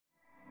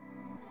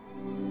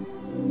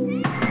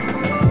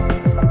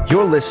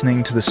You're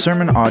listening to the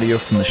sermon audio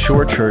from the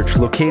Shore Church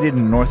located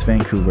in North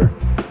Vancouver.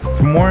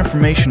 For more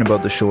information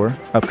about the Shore,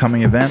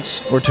 upcoming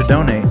events, or to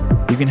donate,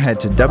 you can head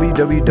to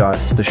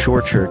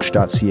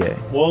www.theshorechurch.ca.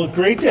 Well,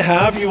 great to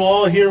have you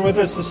all here with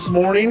us this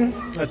morning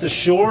at the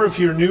Shore. If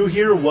you're new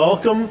here,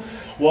 welcome.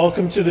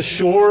 Welcome to the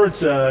Shore.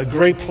 It's a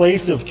great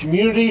place of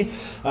community.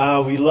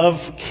 We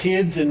love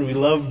kids and we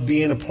love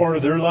being a part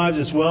of their lives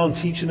as well and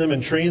teaching them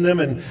and training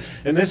them. And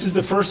this is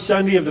the first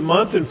Sunday of the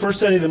month. And first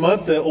Sunday of the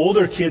month, the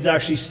older kids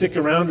actually stick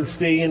around and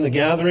stay in the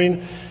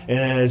gathering. And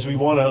as we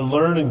want to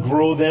learn and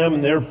grow them,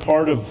 and they're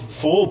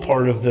full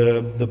part of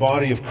the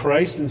body of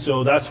Christ. And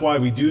so that's why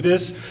we do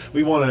this.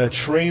 We want to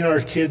train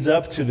our kids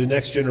up to the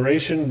next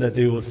generation that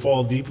they would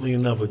fall deeply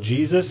in love with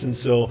Jesus. And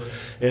so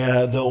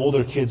the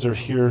older kids are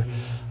here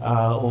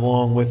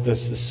along with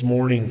us this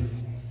morning.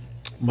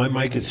 My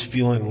mic is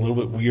feeling a little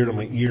bit weird on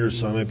my ears,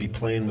 so I might be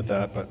playing with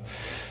that. But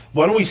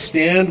why don't we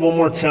stand one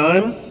more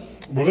time?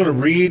 We're going to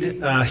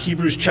read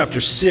Hebrews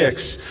chapter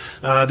 6.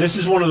 This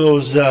is one of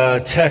those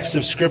texts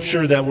of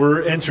Scripture that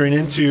we're entering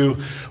into.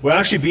 We'll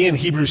actually be in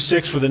Hebrews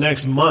 6 for the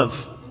next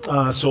month.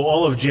 So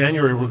all of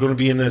January, we're going to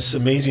be in this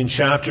amazing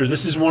chapter.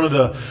 This is one of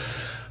the,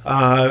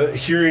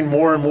 hearing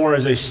more and more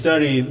as I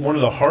study, one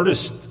of the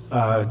hardest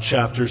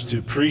chapters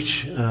to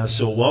preach.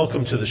 So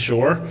welcome to the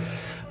Shore.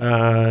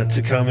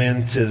 To come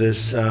into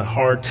this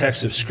hard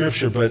text of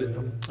Scripture, but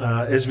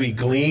as we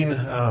glean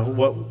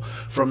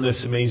from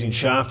this amazing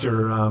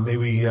chapter, may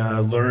we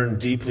learn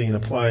deeply and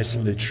apply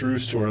some of the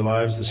truths to our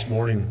lives this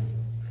morning.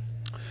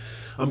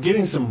 I'm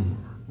getting some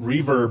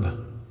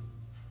reverb.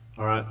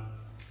 All right,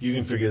 you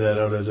can figure that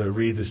out as I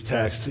read this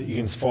text. You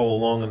can follow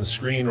along on the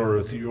screen or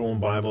with your own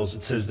Bibles.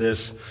 It says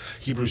this,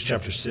 Hebrews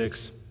chapter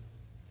 6.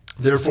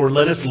 Therefore,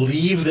 let us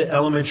leave the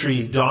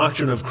elementary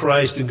doctrine of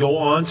Christ and go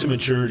on to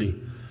maturity,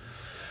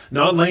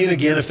 not laying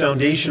again a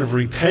foundation of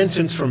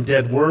repentance from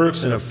dead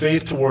works and of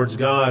faith towards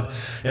God,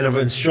 and of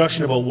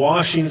instruction about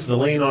washings, the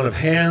laying on of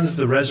hands,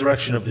 the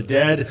resurrection of the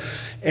dead,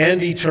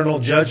 and eternal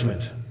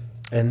judgment.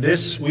 And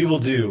this we will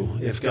do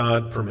if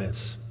God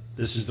permits.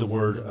 This is the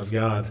word of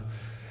God.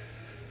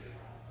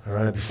 All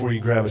right, before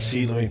you grab a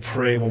seat, let me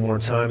pray one more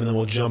time, and then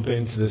we'll jump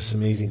into this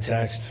amazing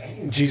text.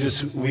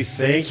 Jesus, we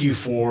thank you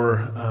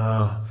for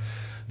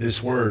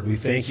this word. We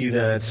thank you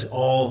that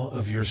all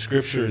of your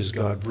scripture is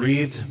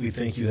God-breathed. We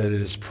thank you that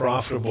it is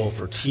profitable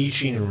for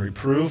teaching and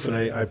reproof. And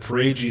I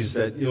pray, Jesus,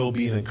 that it will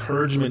be an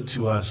encouragement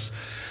to us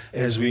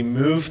as we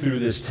move through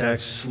this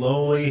text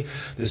slowly,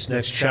 this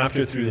next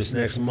chapter, through this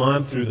next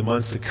month, through the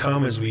months to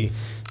come, as we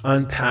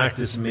unpack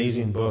this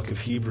amazing book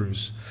of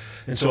Hebrews.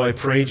 And so I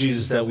pray,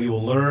 Jesus, that we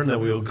will learn, that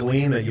we will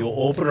glean, that you'll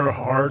open our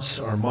hearts,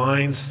 our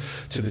minds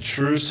to the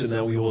truths, and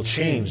that we will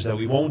change, that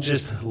we won't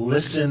just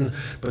listen,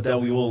 but that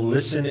we will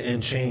listen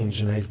and change.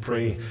 And I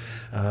pray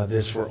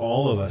this for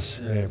all of us,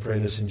 and I pray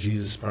this in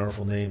Jesus'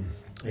 powerful name.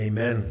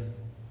 Amen.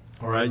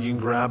 All right, you can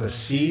grab a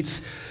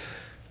seat.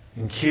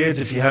 And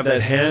kids, if you have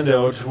that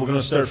handout, we're going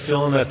to start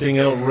filling that thing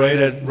out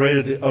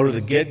out of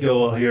the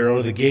get-go here, out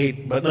of the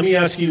gate. But let me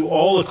ask you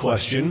all a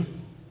question.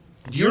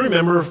 Do you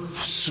remember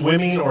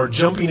swimming or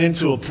jumping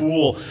into a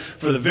pool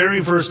for the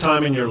very first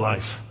time in your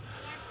life?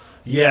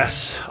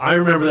 Yes, I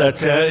remember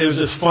that. It was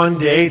a fun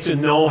day to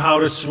know how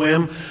to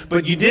swim,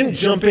 but you didn't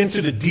jump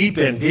into the deep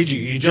end, did you?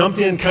 You jumped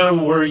in kind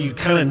of where you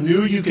kind of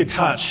knew you could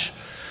touch.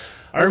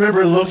 I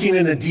remember looking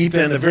in the deep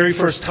end the very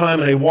first time,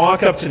 and I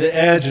walk up to the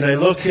edge, and I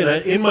look,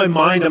 and in my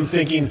mind I'm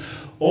thinking,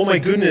 oh my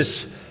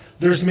goodness,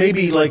 there's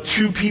maybe like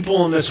 2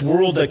 people in this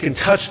world that can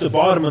touch the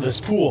bottom of this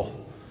pool.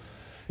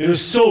 It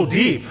was so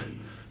deep.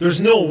 There's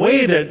no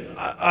way that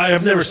I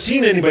have never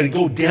seen anybody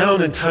go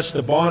down and touch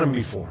the bottom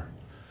before.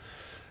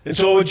 And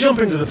so I would jump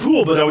into the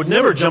pool, but I would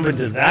never jump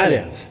into that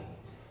end.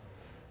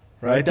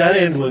 Right? That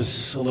end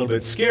was a little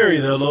bit scary.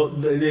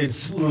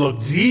 It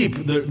looked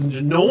deep.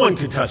 No one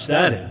could touch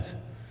that end.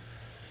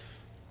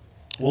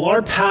 Well,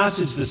 our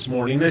passage this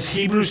morning, this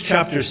Hebrews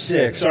chapter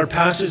 6, our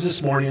passage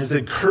this morning is the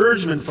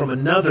encouragement from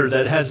another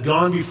that has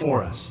gone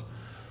before us.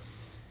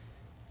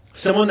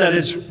 Someone that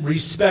is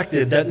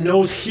respected, that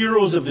knows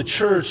heroes of the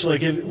church.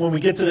 Like when we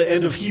get to the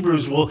end of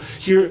Hebrews, we'll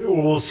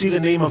see the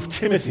name of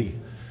Timothy.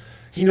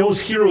 He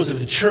knows heroes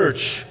of the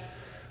church,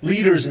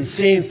 leaders and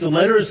saints. The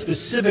letter is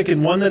specific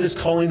and one that is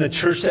calling the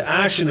church to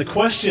action. The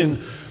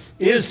question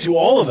is to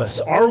all of us,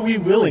 are we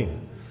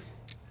willing,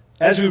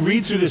 as we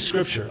read through this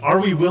scripture, are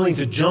we willing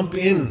to jump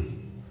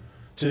in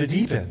to the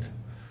deep end?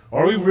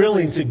 Are we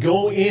willing to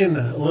go in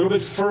a little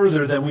bit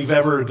further than we've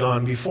ever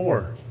gone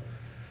before?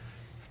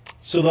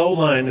 So the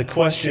outline, the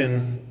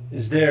question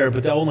is there,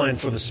 but the outline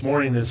for this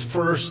morning is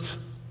first,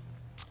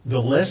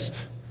 the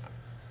list,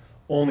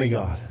 only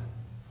God.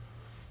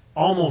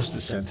 Almost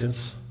a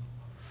sentence,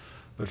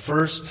 but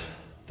first,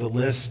 the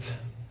list,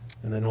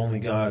 and then only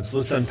God. So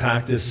let's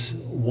unpack this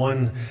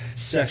one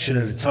section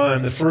at a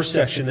time. The first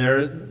section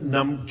there,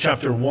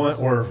 chapter 1,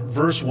 or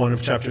verse 1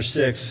 of chapter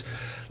 6,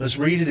 let's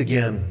read it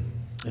again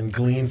and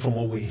glean from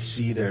what we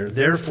see there.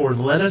 Therefore,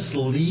 let us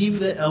leave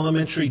the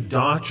elementary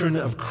doctrine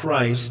of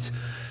Christ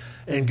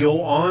and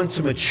go on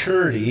to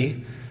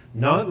maturity,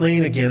 not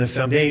laying again a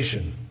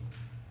foundation.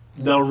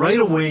 Now, right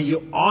away,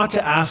 you ought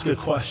to ask a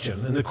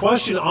question. And the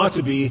question ought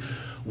to be,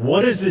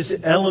 what is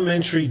this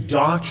elementary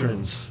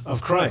doctrines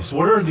of Christ?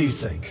 What are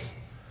these things?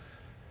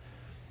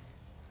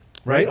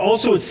 Right?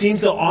 Also, it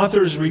seems the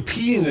author is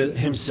repeating it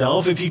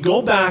himself. If you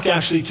go back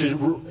actually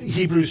to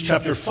Hebrews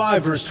chapter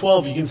 5, verse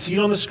 12, you can see it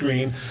on the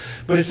screen.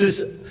 But it's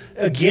this,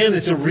 again,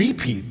 it's a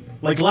repeat.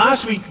 Like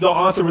last week, the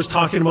author was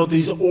talking about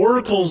these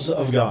oracles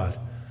of God,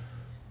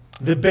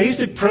 the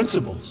basic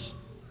principles.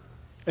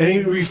 And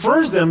he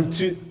refers them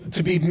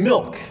to be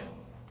milk,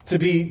 to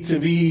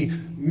be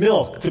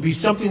milk, to be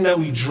something that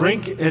we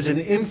drink as an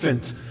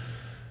infant.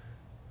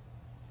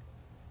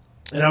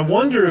 And I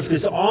wonder if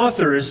this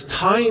author is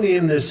tying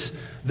in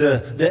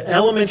the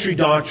elementary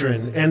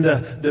doctrine and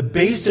the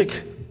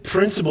basic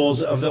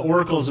principles of the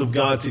oracles of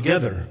God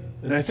together.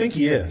 And I think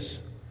he is.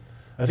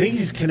 I think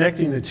he's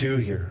connecting the two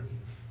here.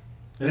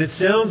 And it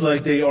sounds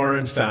like they are,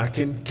 in fact,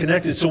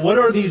 connected. So what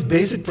are these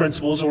basic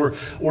principles or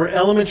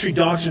elementary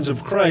doctrines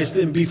of Christ?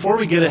 And before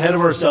we get ahead of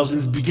ourselves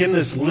and begin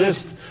this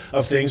list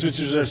of things, which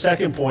is our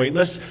second point,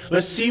 let's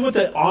see what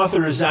the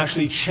author is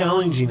actually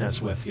challenging us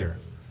with here.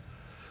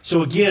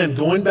 So again,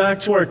 going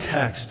back to our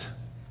text,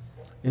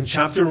 in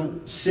chapter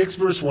 6,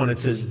 verse 1, it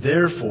says,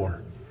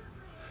 therefore.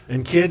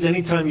 And kids,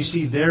 anytime you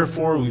see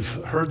therefore, we've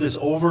heard this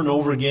over and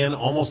over again,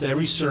 almost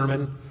every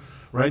sermon.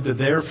 Right? The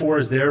therefore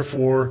is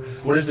therefore.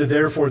 What is the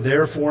therefore?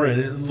 Therefore. And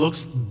it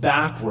looks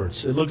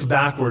backwards. It looks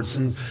backwards.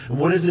 And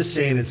what is this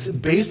saying? It's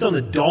based on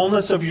the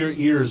dullness of your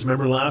ears.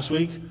 Remember last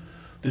week?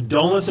 The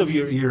dullness of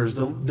your ears.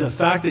 The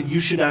fact that you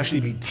should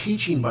actually be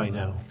teaching by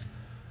now.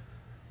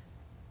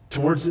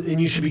 And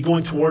you should be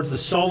going towards the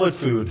solid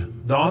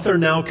food. The author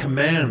now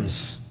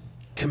commands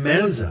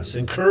us,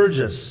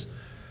 encourages us,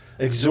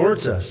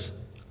 exhorts us.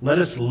 Let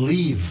us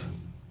leave.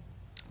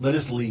 Let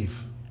us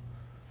leave.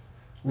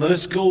 Let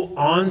us go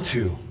on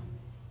to.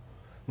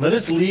 Let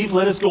us leave,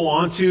 let us go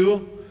on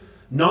to,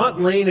 not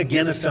laying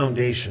again a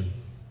foundation.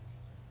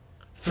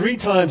 3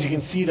 times you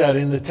can see that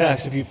in the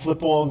text. If you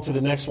flip on to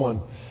the next one,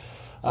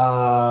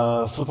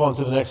 flip on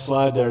to the next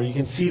slide there, you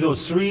can see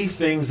those 3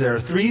 things there.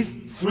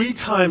 Three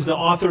times the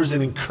author is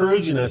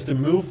encouraging us to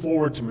move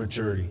forward to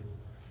maturity.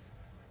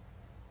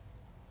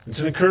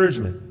 It's an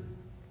encouragement.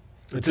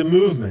 It's a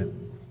movement.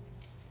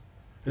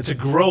 It's a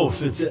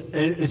growth.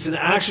 It's an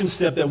action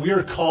step that we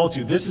are called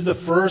to. This is the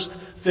first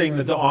thing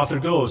that the author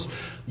goes.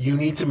 You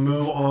need to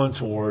move on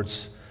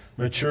towards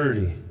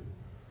maturity.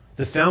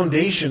 The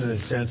foundation, in a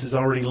sense, is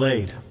already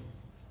laid.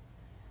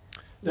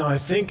 Now, I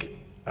think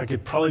I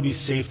could probably be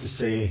safe to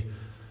say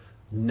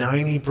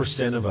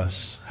 90% of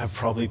us have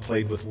probably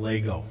played with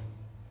Lego.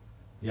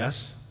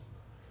 Yes?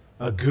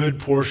 A good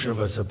portion of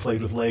us have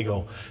played with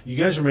Lego. You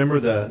guys remember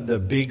the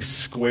big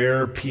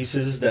square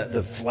pieces,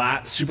 the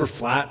flat, super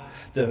flat,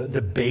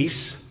 the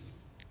base,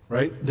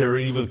 right? They're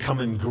either come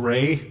in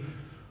gray,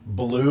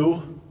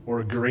 blue,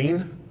 or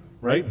green,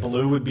 right?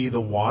 Blue would be the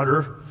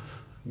water.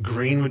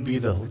 Green would be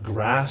the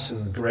grass,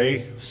 and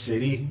gray,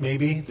 city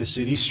maybe, the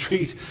city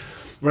street,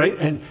 right?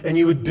 And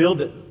you would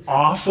build it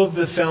off of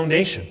the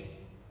foundation.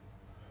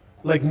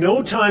 Like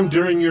no time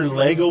during your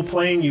Lego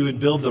playing, you would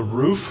build the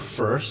roof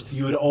first.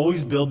 You would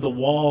always build the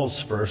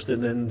walls first,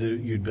 and then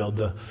you'd build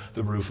the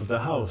roof of the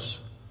house.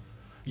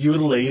 You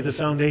would lay the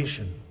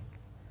foundation.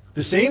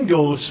 The same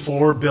goes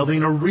for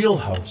building a real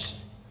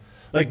house.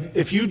 Like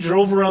if you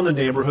drove around the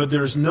neighborhood,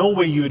 there's no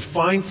way you would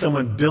find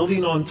someone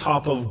building on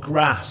top of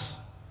grass.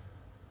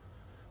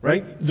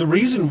 Right? The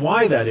reason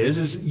why that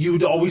is you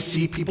would always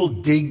see people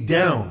dig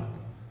down.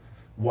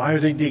 Why are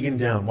they digging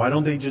down? Why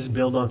don't they just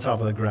build on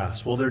top of the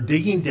grass? Well, they're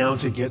digging down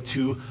to get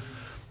to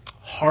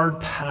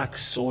hard-packed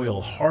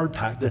soil,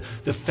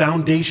 the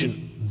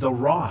foundation, the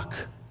rock,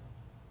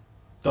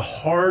 the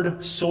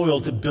hard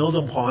soil to build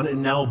upon,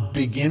 and now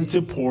begin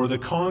to pour the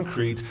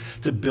concrete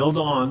to build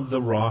on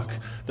the rock,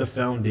 the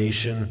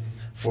foundation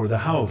for the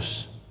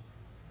house.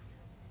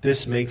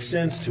 This makes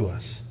sense to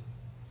us.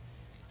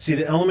 See,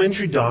 the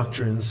elementary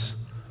doctrines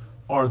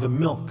are the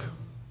milk.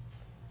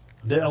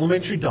 The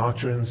elementary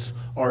doctrines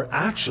are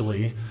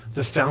actually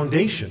the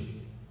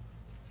foundation.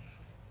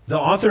 The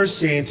author is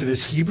saying to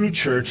this Hebrew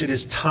church, it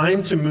is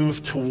time to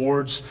move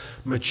towards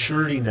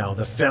maturity now.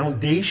 The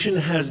foundation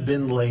has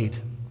been laid.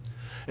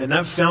 And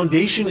that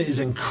foundation is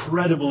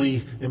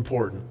incredibly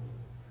important.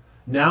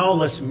 Now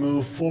let's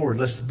move forward.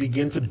 Let's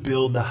begin to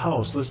build the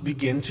house. Let's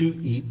begin to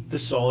eat the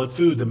solid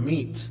food, the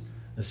meat,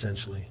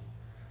 essentially.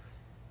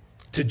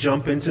 To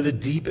jump into the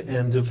deep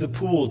end of the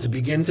pool, to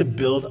begin to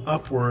build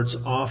upwards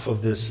off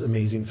of this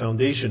amazing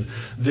foundation.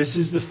 This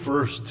is the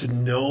first to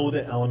know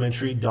the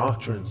elementary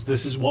doctrines.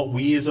 This is what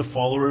we as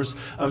followers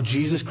of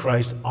Jesus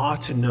Christ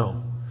ought to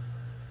know.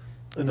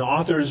 And the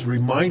author is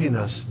reminding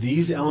us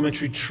these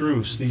elementary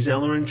truths, these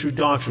elementary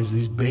doctrines,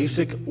 these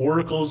basic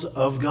oracles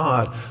of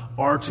God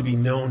are to be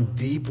known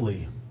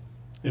deeply.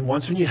 And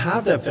once when you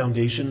have that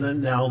foundation,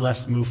 then now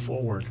let's move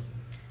forward.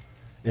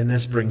 And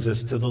this brings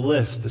us to the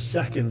list, the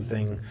second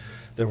thing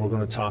that we're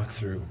going to talk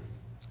through.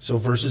 So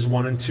verses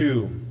 1 and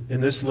 2 in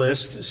this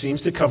list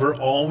seems to cover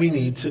all we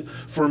need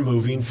for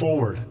moving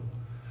forward,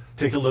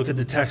 Take a look at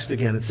the text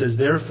again. It says,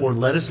 therefore,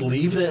 let us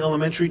leave the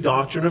elementary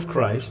doctrine of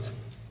Christ,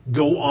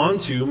 go on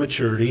to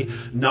maturity,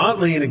 not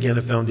laying again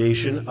a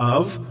foundation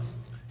of,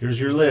 here's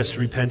your list,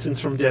 repentance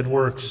from dead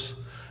works,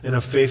 and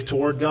of faith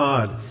toward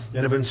God,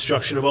 and of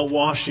instruction about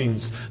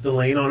washings, the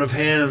laying on of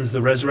hands,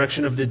 the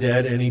resurrection of the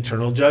dead, and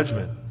eternal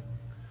judgment.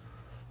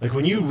 Like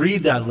when you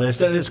read that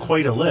list, that is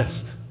quite a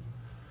list.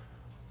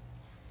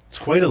 It's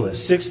quite a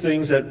list. 6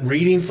 things that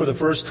reading for the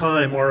first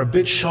time are a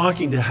bit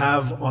shocking to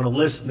have on a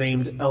list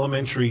named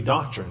elementary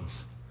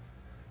doctrines.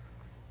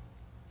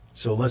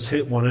 So let's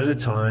hit one at a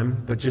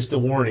time, but just a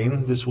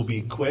warning, this will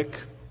be quick.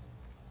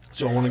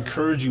 So I want to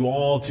encourage you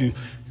all to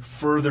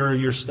further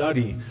your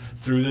study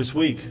through this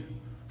week.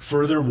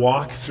 Further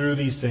walk through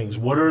these things.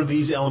 What are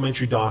these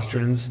elementary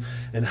doctrines,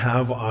 and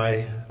have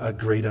I a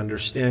great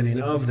understanding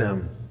of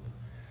them?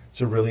 It's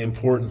a really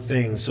important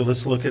thing. So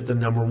let's look at the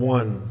number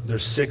 1.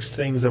 There's 6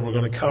 things that we're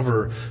going to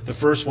cover. The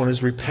first one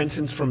is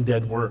repentance from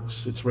dead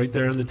works. It's right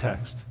there in the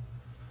text.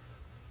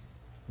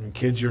 And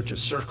kids, you're to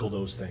circle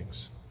those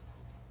things.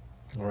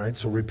 All right,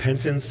 so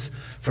repentance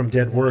from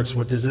dead works,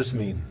 what does this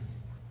mean?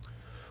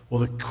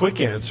 Well, the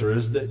quick answer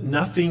is that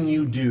nothing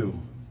you do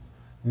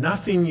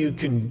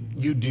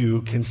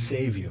can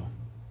save you.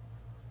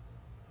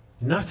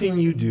 Nothing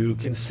you do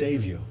can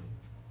save you.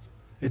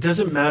 It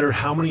doesn't matter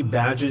how many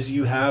badges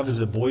you have as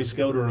a Boy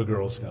Scout or a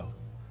Girl Scout.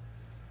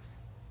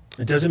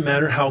 It doesn't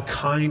matter how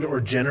kind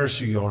or generous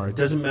you are. It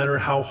doesn't matter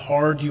how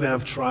hard you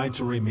have tried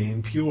to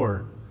remain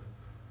pure.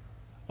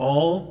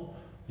 All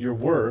your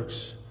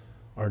works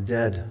are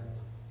dead.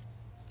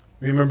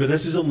 Remember,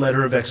 this is a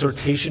letter of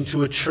exhortation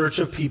to a church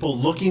of people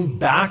looking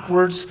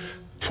backwards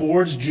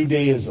towards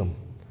Judaism.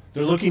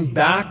 They're looking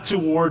back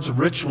towards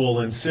ritual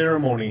and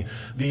ceremony,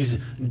 these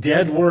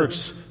dead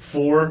works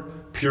for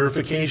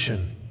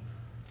purification.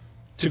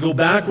 To go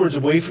backwards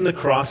away from the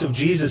cross of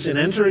Jesus and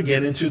enter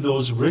again into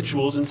those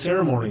rituals and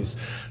ceremonies.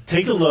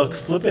 Take a look,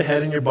 flip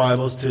ahead in your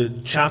Bibles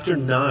to chapter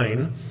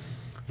 9,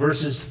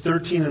 verses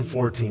 13 and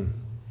 14.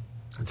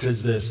 It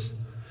says this.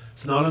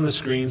 It's not on the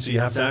screen, so you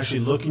have to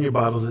actually look in your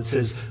Bibles. It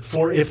says,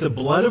 for if the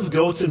blood of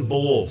goats and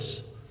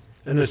bulls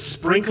and the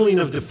sprinkling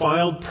of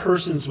defiled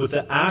persons with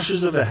the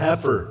ashes of a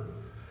heifer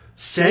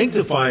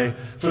sanctify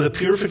for the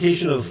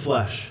purification of the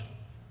flesh.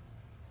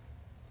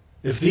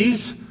 If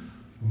these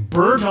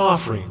burnt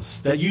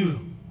offerings that you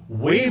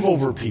wave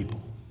over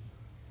people,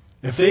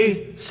 if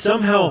they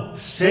somehow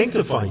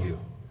sanctify you,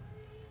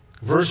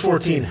 verse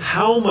 14,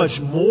 how much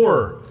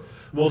more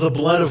will the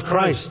blood of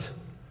Christ,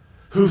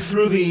 who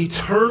through the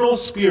eternal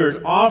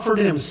Spirit offered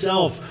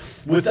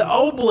himself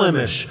without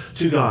blemish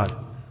to God,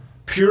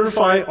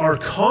 purify our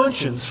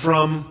conscience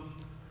from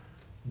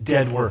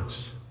dead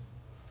works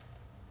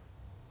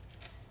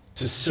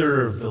to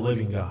serve the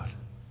living God.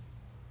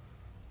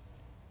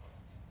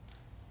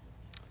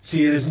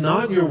 See, it is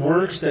not your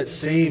works that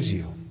saves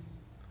you.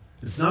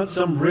 It's not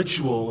some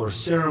ritual or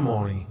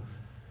ceremony.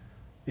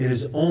 It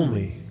is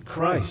only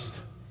Christ.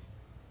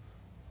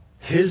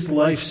 His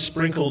life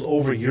sprinkled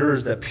over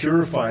yours that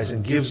purifies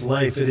and gives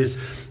life. It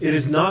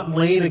is not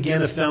laying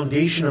again a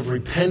foundation of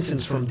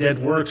repentance from dead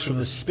works, from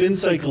the spin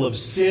cycle of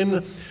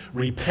sin,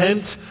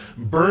 repent,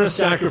 burn a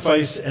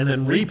sacrifice, and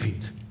then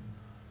repeat.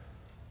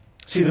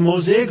 See, the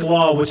Mosaic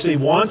law, which they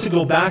want to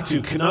go back to,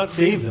 cannot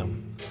save them.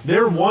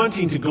 They're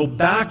wanting to go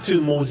back to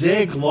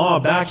Mosaic law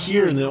back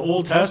here in the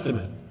Old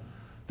Testament.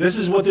 This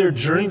is what they're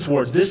journeying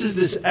towards. This is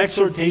this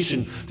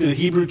exhortation to the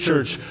Hebrew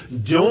church.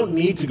 Don't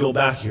need to go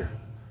back here.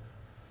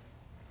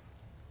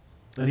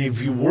 And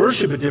if you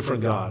worship a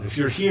different God, if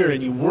you're here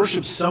and you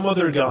worship some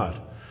other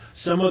God,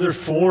 some other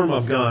form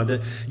of God,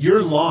 that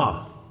your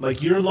law,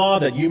 like your law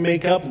that you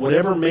make up,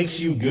 whatever makes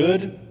you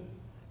good,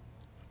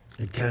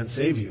 it can't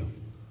save you.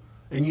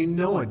 And you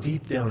know it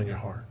deep down in your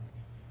heart.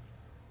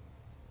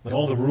 Like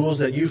all the rules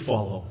that you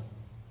follow,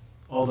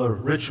 all the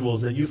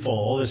rituals that you follow,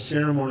 all the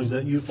ceremonies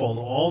that you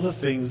follow, all the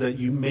things that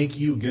you make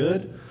you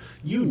good,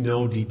 you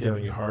know deep down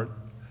in your heart,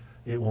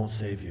 it won't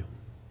save you.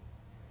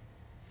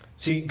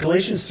 See,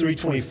 Galatians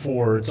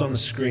 3:24, it's on the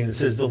screen. It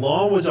says, the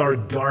law was our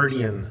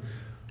guardian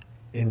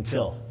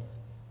until.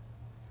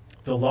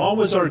 The law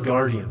was our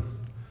guardian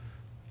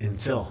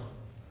until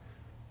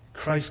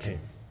Christ came.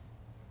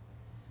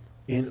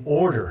 In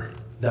order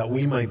that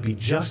we might be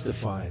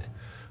justified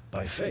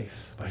by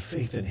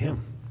faith in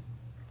him,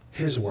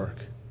 his work.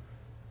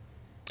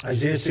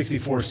 Isaiah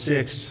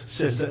 64:6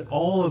 says that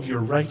all of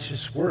your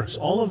righteous works,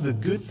 all of the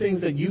good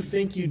things that you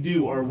think you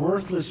do are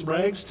worthless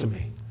rags to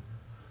me.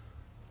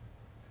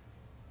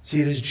 See,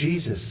 it is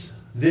Jesus.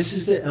 This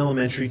is the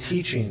elementary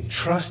teaching,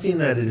 trusting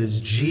that it is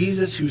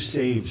Jesus who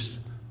saves,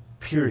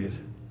 period.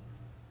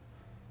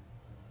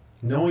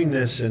 Knowing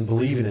this and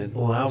believing it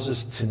allows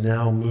us to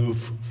now move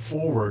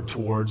forward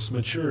towards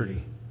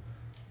maturity.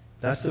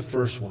 That's the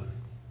first one.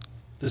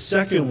 The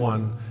second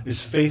one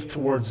is faith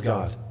towards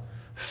God.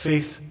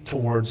 Faith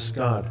towards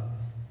God.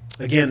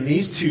 Again,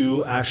 these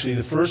two, actually,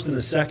 the first and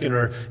the second,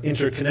 are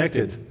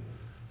interconnected.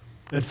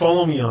 And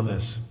follow me on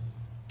this.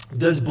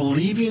 Does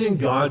believing in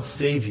God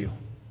save you?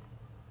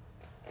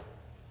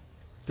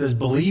 Does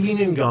believing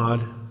in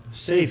God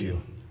save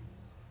you?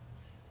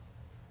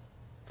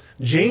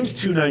 James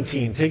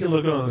 2:19, take a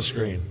look on the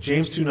screen.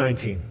 James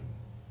 2:19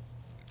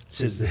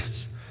 says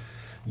this,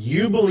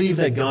 you believe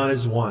that God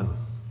is one.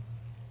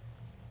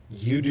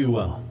 You do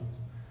well.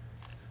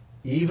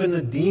 Even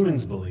the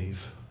demons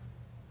believe,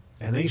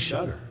 and they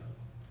shudder.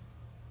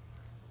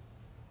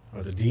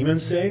 Are the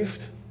demons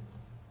saved?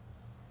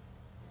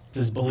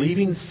 Does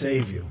believing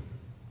save you?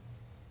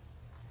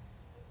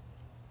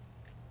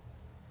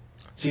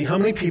 See, how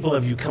many people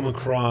have you come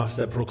across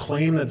that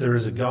proclaim that there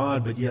is a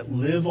God, but yet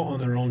live on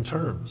their own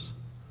terms?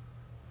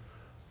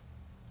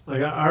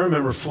 Like, I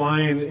remember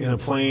flying in a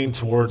plane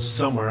towards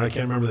somewhere, I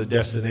can't remember the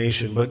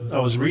destination, but I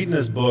was reading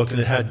this book and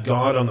it had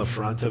God on the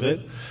front of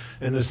it.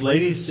 And this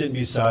lady sitting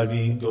beside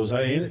me goes,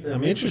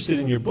 I'm interested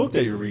in your book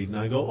that you're reading.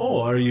 I go, oh,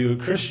 are you a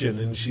Christian?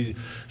 And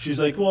she's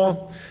like,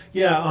 well,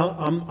 yeah,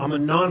 I'm a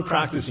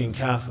non-practicing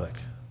Catholic.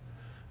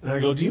 And I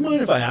go, do you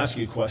mind if I ask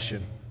you a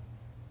question?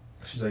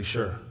 She's like,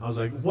 sure. I was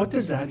like, what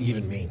does that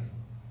even mean?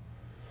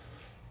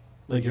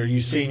 Like, are you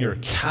saying you're a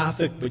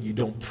Catholic but you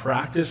don't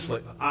practice?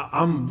 Like,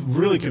 I'm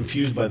really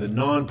confused by the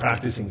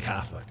non-practicing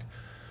Catholic.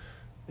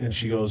 And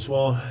she goes,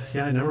 well,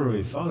 yeah, I never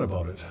really thought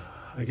about it.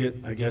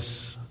 I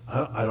guess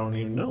I don't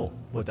even know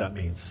what that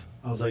means.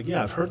 I was like,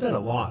 yeah, I've heard that a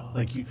lot.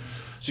 Like,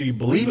 so you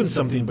believe in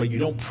something but you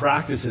don't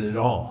practice it at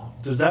all.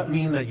 Does that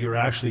mean that you're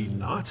actually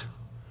not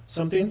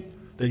something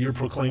that you're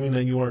proclaiming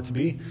that you are to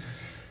be?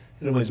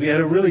 Anyways, we had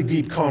a really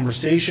deep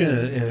conversation,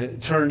 and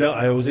it turned out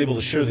I was able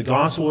to share the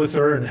gospel with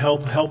her and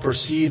help her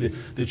see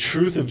the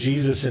truth of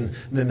Jesus and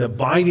then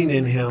abiding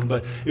in him.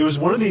 But it was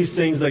one of these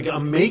things, like,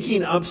 I'm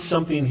making up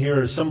something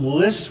here, some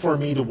list for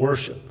me to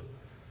worship.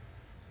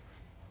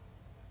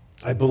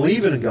 I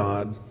believe in a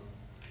God,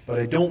 but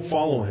I don't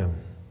follow him.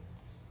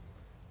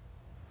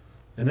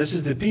 And this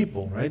is the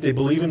people, right? They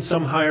believe in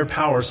some higher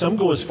power. Some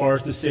go as far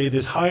as to say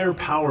this higher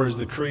power is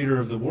the creator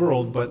of the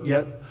world, but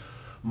yet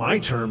my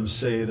terms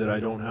say that I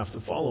don't have to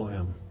follow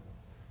him.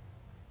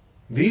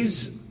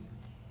 These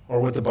are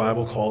what the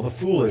Bible calls the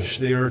foolish.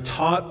 They are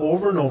taught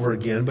over and over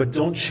again, but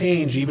don't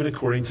change even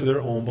according to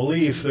their own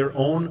belief, their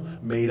own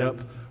made-up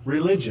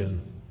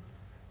religion.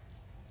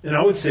 And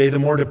I would say the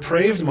more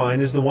depraved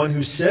mind is the one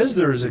who says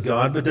there is a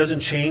God, but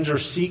doesn't change or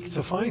seek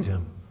to find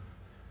him.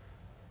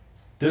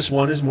 This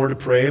one is more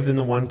depraved than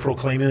the one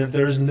proclaiming that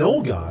there is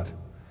no God.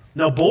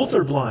 Now, both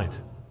are blind,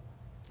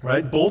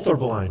 right? Both are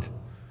blind.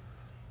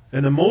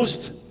 And the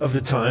most of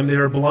the time, they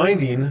are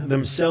blinding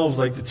themselves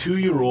like the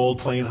 2-year-old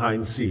playing hide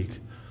and seek,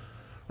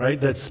 right?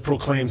 That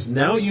proclaims,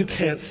 now you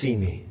can't see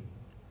me.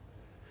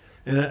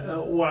 And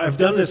I've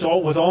done this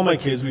with all my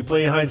kids. We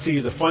play hide and seek.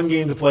 It's a fun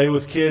game to play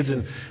with kids.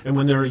 And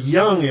when they're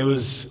young, it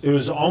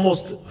was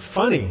almost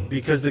funny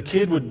because the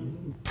kid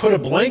would put a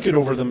blanket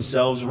over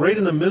themselves right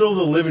in the middle of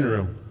the living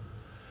room.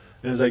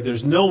 And it's like,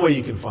 there's no way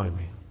you can find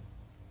me.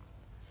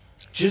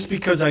 Just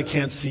because I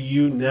can't see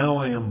you, now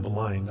I am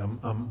blind.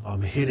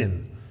 I'm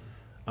hidden.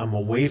 I'm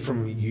away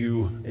from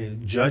you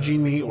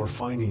judging me or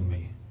finding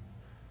me.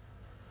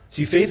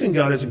 See, faith in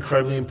God is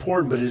incredibly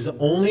important, but it is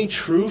only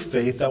true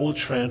faith that will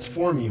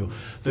transform you.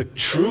 The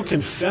true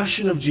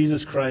confession of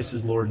Jesus Christ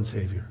as Lord and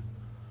Savior.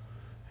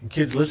 And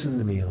kids, listen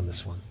to me on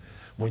this one.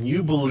 When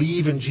you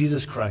believe in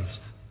Jesus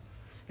Christ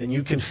and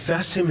you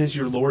confess him as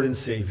your Lord and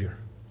Savior,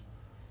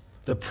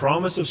 the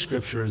promise of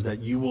Scripture is that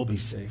you will be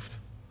saved.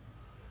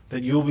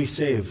 That you will be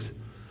saved.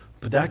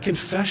 But that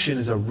confession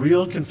is a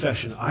real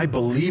confession. I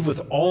believe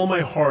with all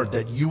my heart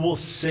that you will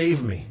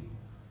save me.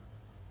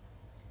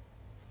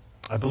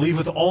 I believe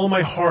with all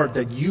my heart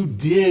that you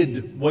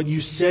did what you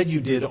said you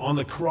did on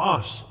the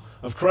cross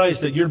of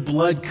Christ, that your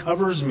blood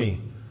covers me.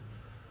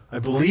 I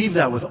believe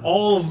that with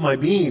all of my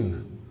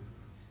being.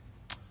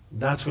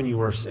 That's when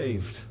you are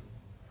saved.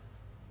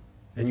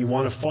 And you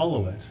want to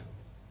follow it.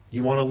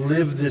 You want to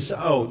live this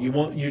out. You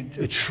want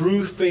a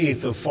true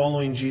faith of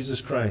following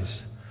Jesus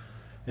Christ.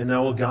 And that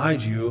will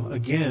guide you,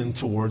 again,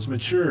 towards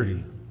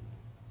maturity,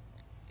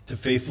 to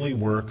faithfully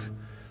work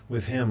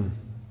with him.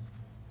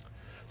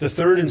 The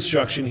third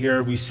instruction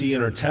here we see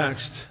in our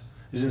text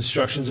is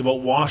instructions about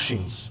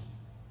washings.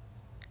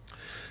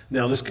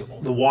 Now,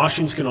 the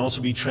washings can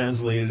also be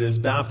translated as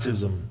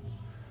baptism.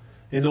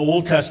 In the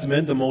Old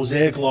Testament, the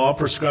Mosaic Law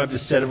prescribed a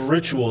set of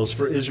rituals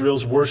for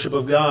Israel's worship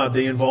of God.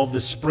 They involved the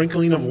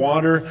sprinkling of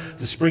water,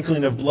 the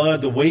sprinkling of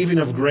blood, the waving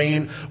of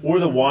grain, or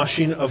the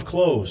washing of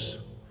clothes.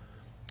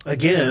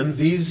 Again,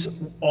 these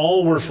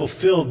all were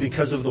fulfilled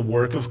because of the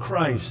work of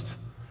Christ.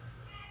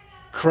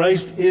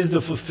 Christ is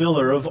the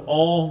fulfiller of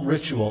all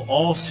ritual,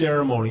 all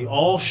ceremony,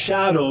 all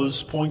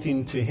shadows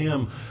pointing to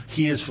him.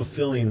 He is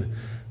fulfilling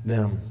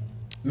them.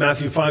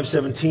 Matthew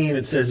 5:17,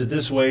 it says it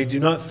this way, do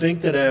not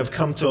think that I have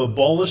come to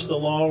abolish the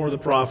law or the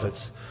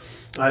prophets.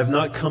 I have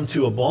not come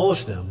to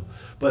abolish them,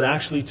 but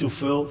actually to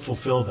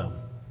fulfill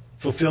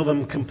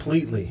them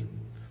completely.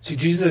 See,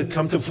 Jesus had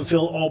come to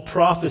fulfill all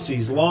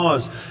prophecies,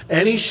 laws,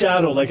 any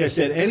shadow, like I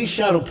said, any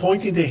shadow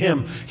pointing to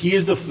him, he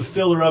is the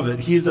fulfiller of it.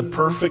 He is the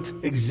perfect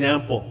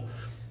example.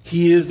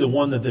 He is the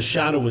one that the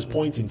shadow was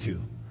pointing to.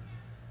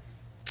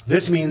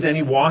 This means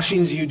any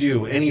washings you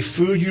do, any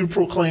food you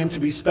proclaim to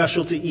be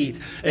special to eat,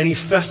 any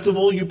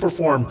festival you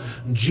perform,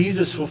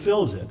 Jesus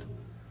fulfills it.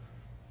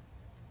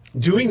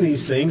 Doing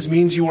these things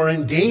means you are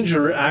in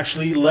danger,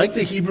 actually, like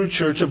the Hebrew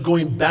church, of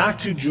going back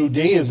to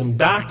Judaism,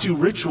 back to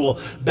ritual,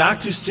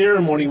 back to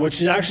ceremony,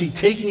 which is actually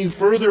taking you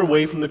further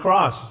away from the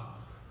cross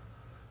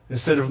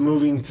instead of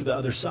moving to the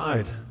other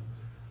side,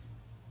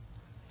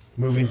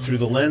 moving through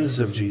the lens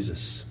of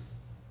Jesus.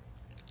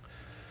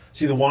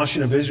 See, the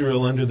washing of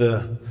Israel under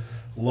the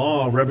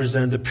law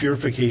represented the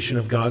purification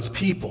of God's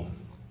people.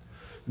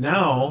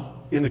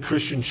 Now, in the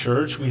Christian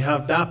church, we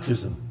have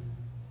baptism.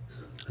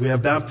 We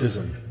have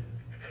baptism,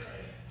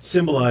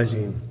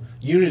 symbolizing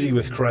unity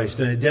with Christ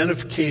and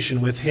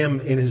identification with Him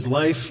in His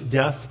life,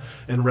 death,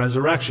 and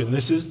resurrection.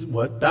 This is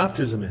what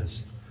baptism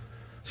is.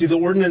 See, the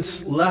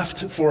ordinance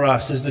left for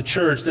us as the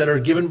church that are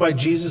given by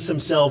Jesus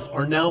Himself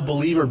are now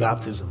believer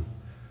baptism.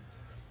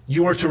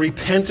 You are to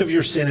repent of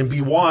your sin and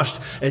be washed,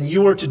 and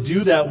you are to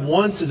do that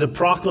once as a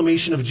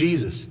proclamation of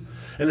Jesus.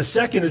 And the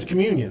second is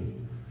communion.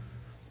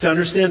 To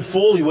understand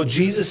fully what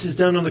Jesus has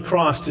done on the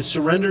cross, to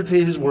surrender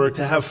to His work,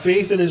 to have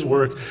faith in His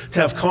work,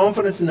 to have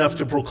confidence enough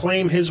to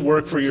proclaim His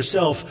work for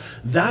yourself,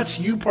 that's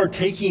you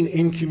partaking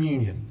in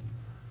communion.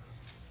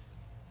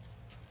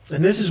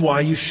 And this is why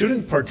you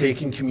shouldn't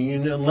partake in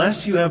communion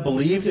unless you have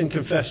believed and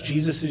confessed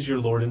Jesus is your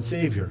Lord and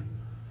Savior.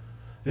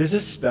 It is a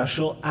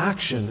special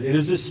action. It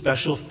is a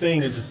special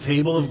thing. It's a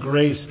table of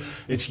grace.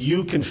 It's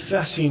you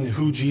confessing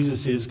who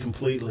Jesus is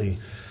completely.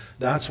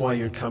 That's why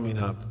you're coming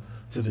up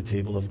to the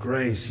table of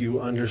grace.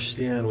 You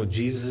understand what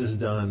Jesus has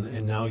done,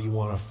 and now you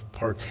want to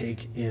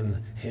partake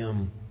in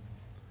Him.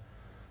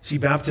 See,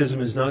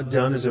 baptism is not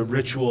done as a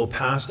ritual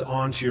passed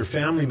on to your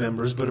family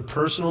members, but a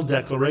personal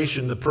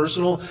declaration, the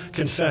personal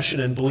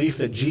confession and belief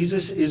that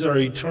Jesus is our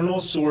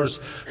eternal source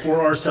for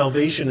our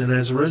salvation and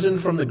has risen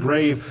from the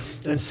grave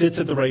and sits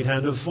at the right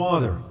hand of the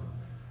Father.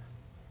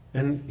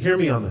 And hear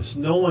me on this.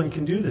 No one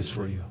can do this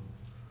for you.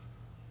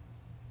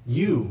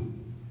 You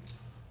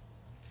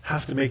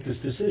have to make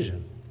this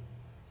decision.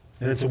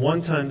 And it's a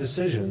one-time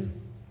decision.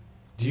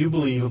 Do you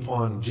believe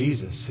upon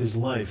Jesus, His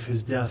life,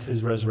 His death,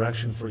 His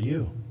resurrection for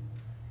you?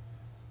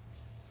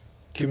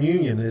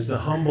 Communion is the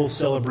humble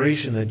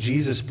celebration that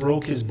Jesus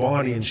broke His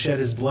body and shed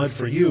His blood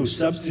for you,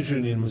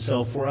 substituting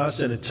Himself for us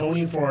and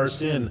atoning for our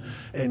sin.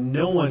 And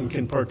no one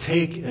can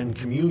partake in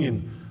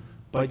communion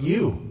but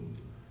you.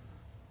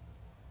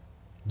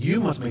 You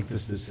must make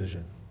this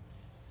decision.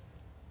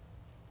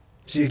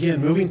 See,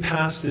 again, moving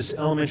past this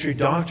elementary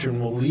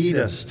doctrine will lead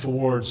us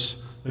towards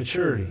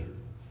maturity.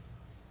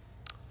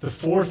 The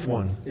fourth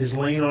one is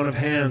laying on of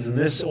hands, and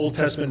this Old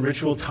Testament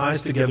ritual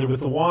ties together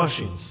with the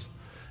washings.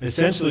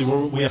 Essentially,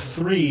 we have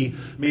three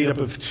made up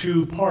of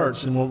two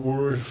parts, and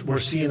we're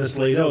seeing this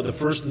laid out. The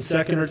first and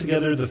second are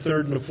together, the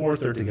third and the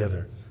fourth are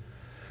together.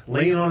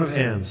 Laying on of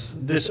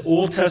hands. This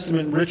Old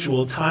Testament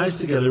ritual ties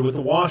together with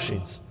the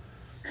washings.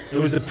 It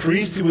was the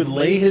priest who would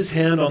lay his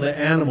hand on the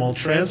animal,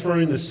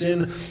 transferring the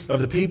sin of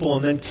the people,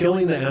 and then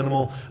killing the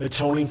animal,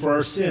 atoning for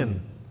our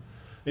sin.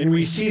 And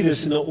we see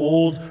this in the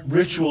old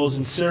rituals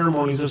and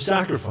ceremonies of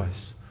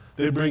sacrifice.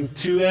 They would bring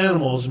two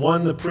animals.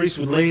 One the priest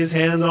would lay his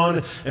hand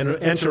on and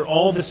enter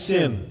all the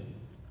sin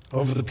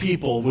of the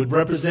people, would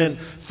represent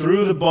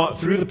through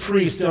the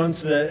priest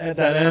onto that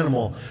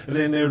animal. And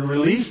then they would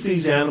release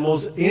these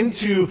animals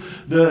into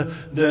the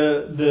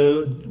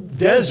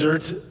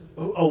desert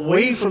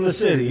away from the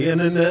city. And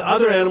then the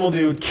other animal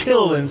they would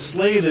kill and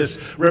slay, this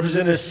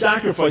represented a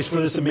sacrifice for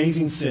this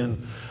amazing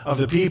sin of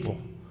the people.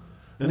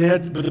 But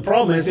the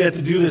problem is they had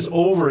to do this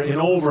over and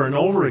over and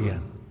over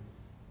again.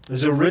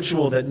 There's a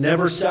ritual that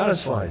never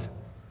satisfied.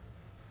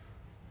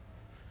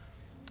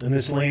 And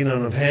this laying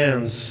on of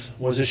hands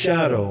was a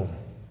shadow.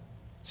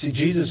 See,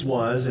 Jesus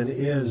was and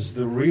is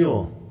the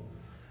real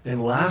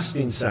and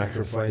lasting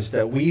sacrifice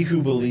that we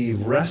who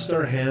believe rest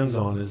our hands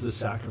on as the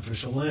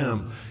sacrificial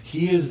lamb.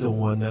 He is the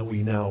one that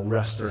we now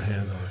rest our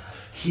hand on.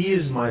 He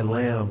is my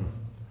lamb,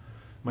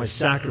 my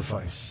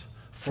sacrifice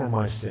for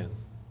my sin.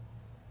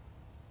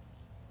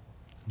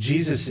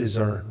 Jesus is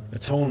our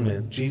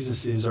atonement.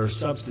 Jesus is our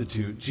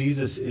substitute.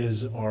 Jesus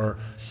is our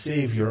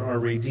Savior, our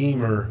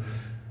Redeemer,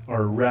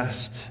 our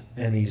rest,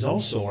 and He's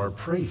also our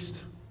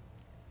priest.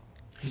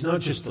 He's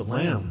not just the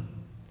Lamb.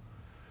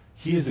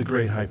 He is the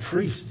great high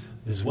priest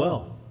as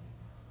well,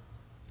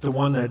 the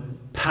one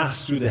that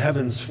passed through the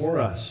heavens for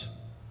us.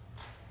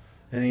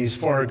 And He's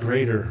far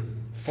greater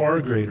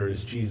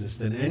is Jesus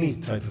than any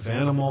type of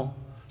animal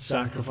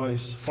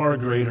sacrifice. Far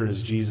greater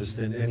is Jesus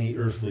than any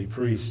earthly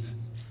priest.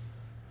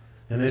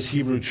 And this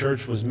Hebrew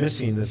church was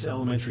missing this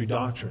elementary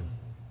doctrine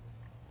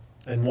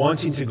and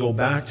wanting to go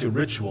back to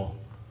ritual,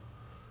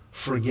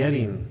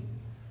 forgetting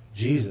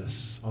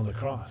Jesus on the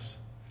cross.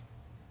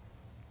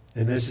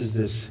 And this is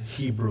this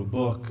Hebrew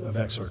book of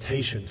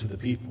exhortation to the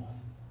people.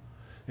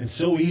 And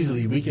so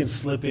easily we can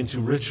slip into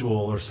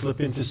ritual or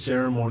slip into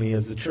ceremony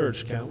as the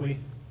church, can't we?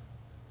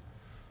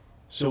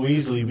 So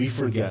easily we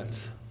forget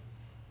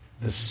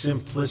the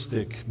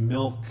simplistic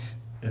milk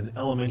and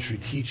elementary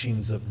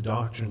teachings of the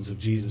doctrines of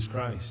Jesus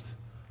Christ.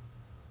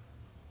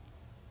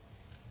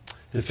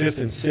 The fifth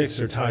and sixth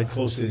are tied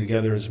closely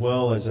together as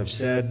well. As I've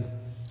said,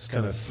 it's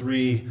kind of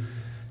three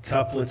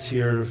couplets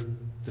here.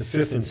 The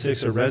fifth and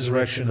sixth are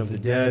resurrection of the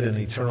dead and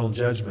eternal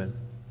judgment.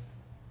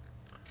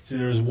 See,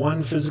 there's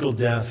one physical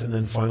death and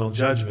then final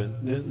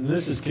judgment. And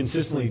this is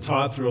consistently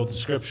taught throughout the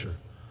Scripture.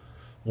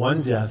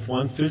 One death,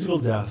 one physical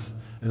death,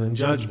 and then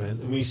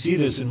judgment. And we see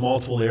this in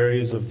multiple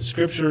areas of the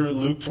Scripture.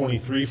 Luke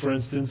 23, for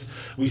instance,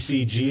 we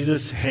see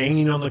Jesus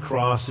hanging on the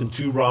cross and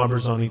two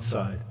robbers on each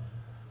side.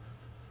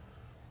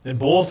 And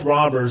both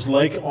robbers,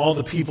 like all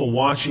the people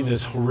watching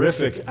this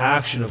horrific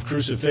action of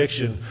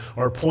crucifixion,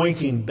 are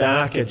pointing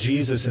back at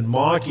Jesus and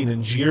mocking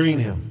and jeering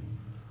him.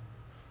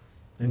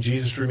 And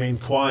Jesus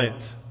remained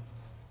quiet.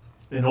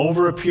 And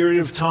over a period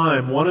of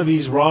time, one of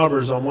these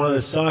robbers on one of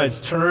the sides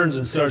turns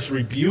and starts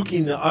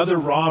rebuking the other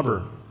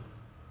robber.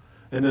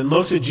 And then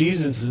looks at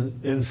Jesus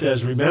and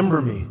says,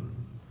 "Remember me."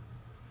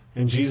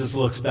 And Jesus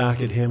looks back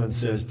at him and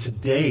says,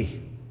 Today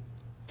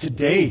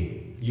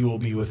you will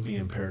be with me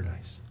in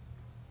paradise."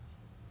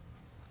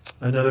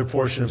 Another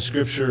portion of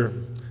Scripture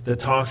that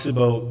talks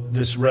about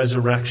this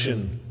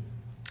resurrection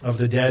of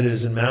the dead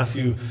is in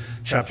Matthew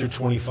chapter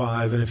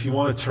 25. And if you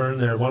want to turn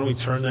there, why don't we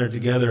turn there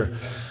together?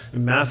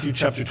 In Matthew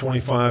chapter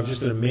 25,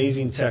 just an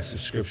amazing text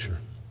of Scripture.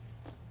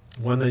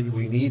 One that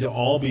we need to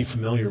all be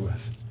familiar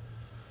with.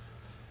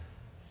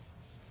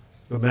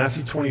 But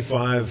Matthew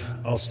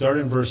 25, I'll start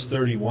in verse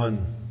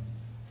 31.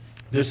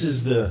 This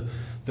is the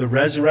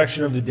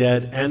resurrection of the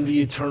dead and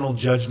the eternal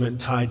judgment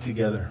tied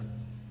together.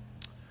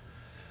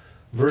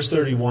 Verse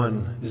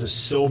 31 is a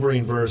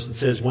sobering verse. It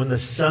says, "When the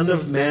Son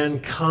of Man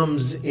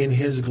comes in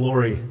his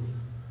glory."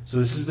 So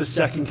this is the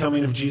second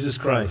coming of Jesus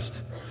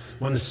Christ.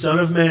 When the Son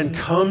of Man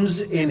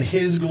comes in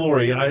his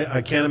glory,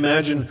 I can't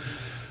imagine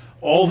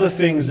all the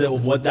things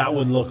what that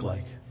would look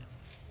like.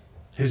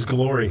 His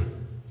glory.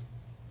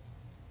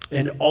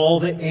 And all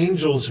the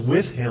angels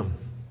with him.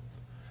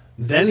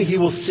 Then he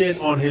will sit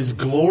on his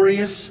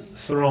glorious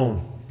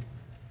throne.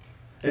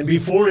 And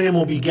before him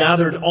will be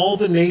gathered all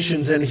the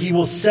nations, and he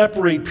will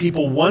separate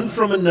people one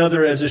from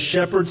another as a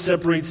shepherd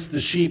separates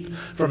the sheep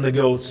from the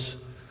goats.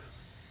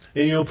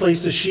 And he will place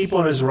the sheep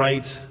on his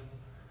right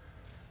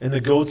and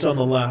the goats on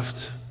the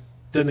left.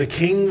 Then the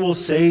king will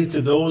say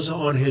to those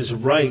on his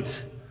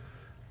right,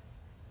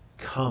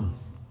 "Come."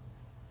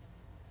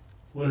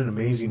 What an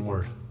amazing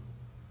word.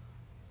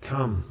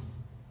 "Come,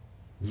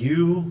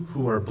 you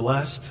who are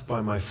blessed by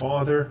my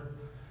Father,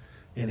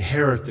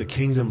 inherit the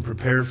kingdom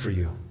prepared for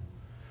you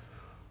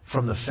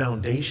from the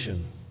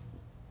foundation,"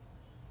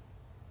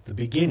 the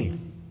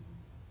beginning,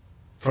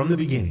 from the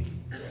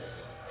beginning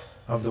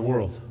of the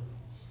world.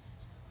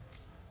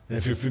 And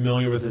if you're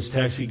familiar with this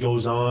text, he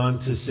goes on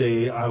to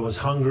say, "I was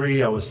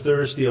hungry, I was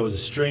thirsty, I was a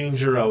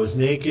stranger, I was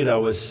naked, I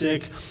was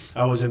sick,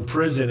 I was in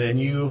prison, and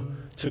you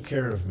took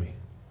care of me."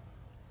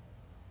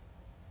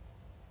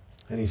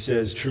 And he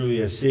says,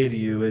 "Truly I say to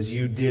you, as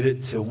you did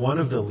it to one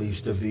of the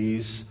least of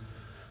these,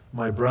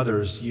 my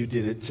brothers, you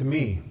did it to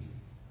me."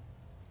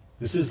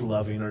 This is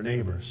loving our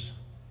neighbors.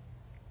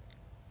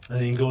 And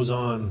then he goes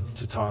on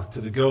to talk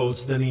to the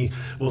goats. Then he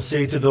will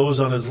say to those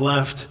on his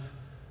left,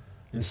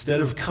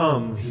 instead of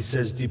 "come," he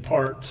says,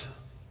 "Depart.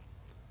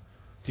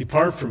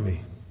 Depart from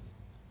me,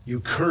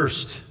 you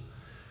cursed,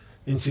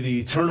 into the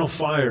eternal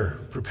fire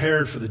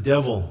prepared for the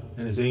devil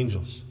and his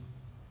angels."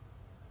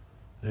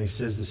 And he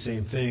says the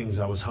same things.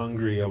 "I was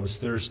hungry, I was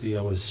thirsty,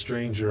 I was a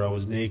stranger, I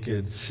was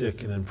naked,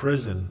 sick, and in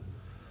prison,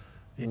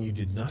 and you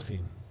did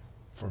nothing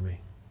for me."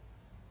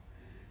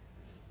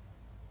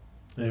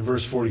 And in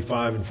verse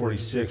 45 and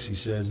 46, he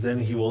says, "Then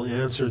he will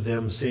answer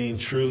them, saying,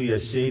 Truly I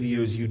say to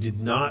you, as you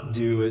did not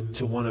do it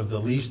to one of the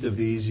least of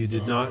these, you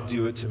did not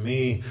do it to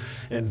me.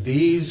 And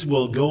these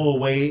will go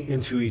away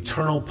into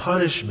eternal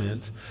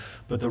punishment,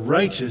 but the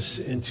righteous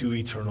into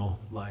eternal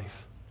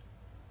life."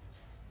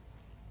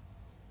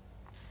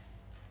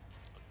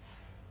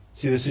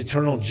 See, this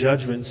eternal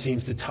judgment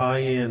seems to tie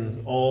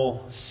in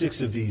all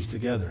six of these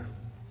together.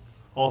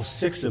 All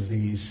six of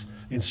these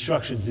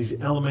instructions, these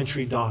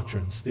elementary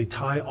doctrines, they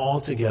tie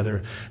all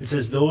together. It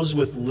says those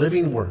with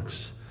living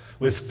works,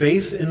 with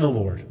faith in the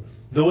Lord,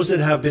 those that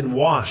have been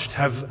washed,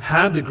 have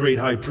had the great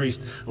high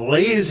priest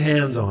lay his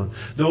hands on,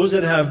 those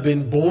that have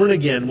been born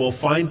again will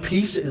find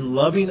peace in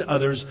loving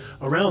others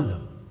around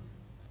them.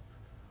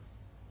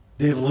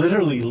 They've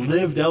literally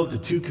lived out the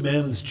two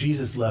commandments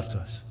Jesus left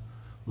us.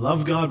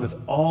 Love God with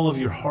all of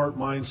your heart,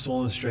 mind,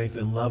 soul, and strength,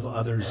 and love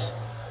others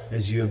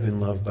as you have been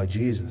loved by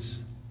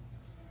Jesus.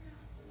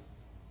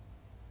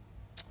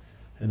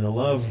 And the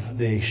love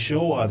they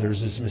show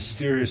others is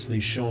mysteriously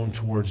shown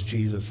towards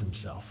Jesus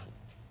himself.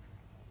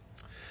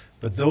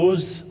 But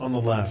those on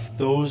the left,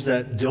 those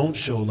that don't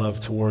show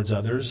love towards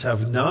others,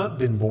 have not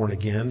been born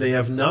again. They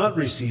have not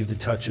received the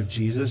touch of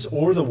Jesus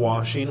or the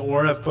washing,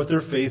 or have put their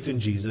faith in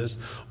Jesus,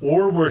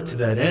 or worked to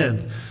that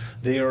end.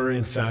 They are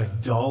in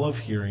fact dull of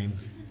hearing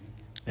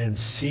and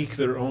seek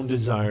their own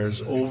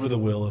desires over the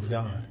will of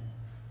God.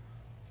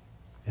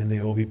 And they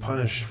will be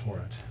punished for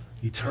it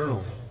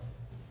eternally.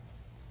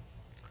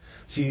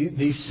 See,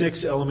 these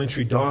six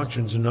elementary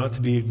doctrines are not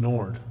to be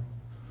ignored.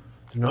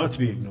 They're not to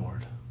be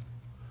ignored.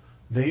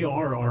 They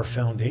are our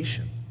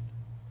foundation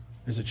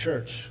as a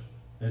church,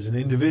 as an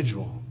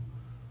individual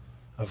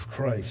of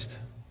Christ.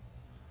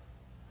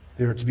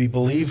 They are to be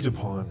believed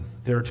upon.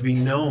 They are to be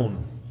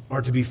known,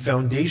 are to be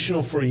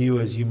foundational for you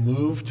as you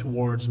move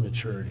towards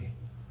maturity.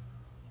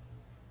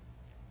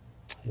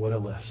 What a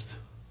list.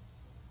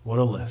 What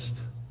a list.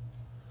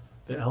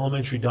 The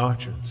elementary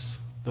doctrines,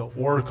 the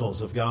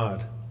oracles of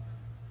God.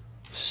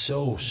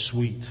 So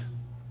sweet.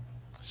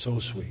 So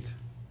sweet.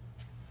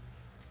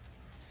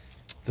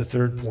 The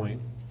third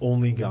point,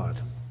 only God.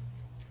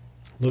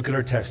 Look at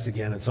our text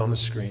again. It's on the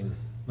screen.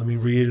 Let me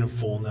read it in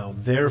full now.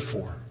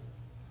 Therefore,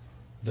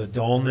 the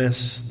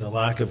dullness, the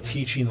lack of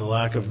teaching, the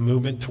lack of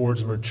movement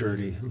towards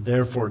maturity.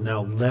 Therefore,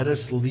 now let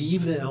us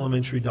leave the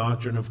elementary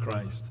doctrine of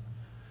Christ.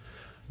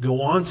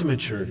 Go on to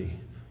maturity,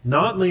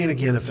 not laying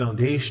again a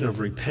foundation of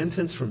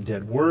repentance from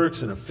dead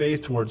works and of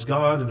faith towards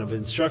God and of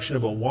instruction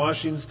about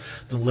washings,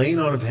 the laying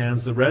on of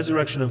hands, the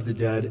resurrection of the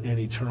dead, and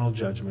eternal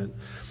judgment.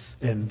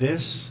 And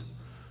this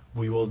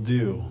we will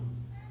do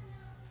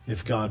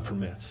if God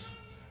permits.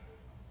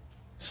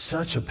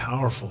 Such a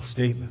powerful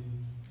statement.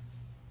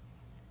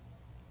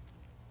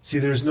 See,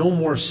 there's no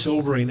more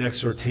sobering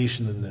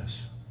exhortation than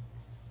this.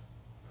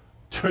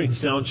 During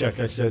sound check,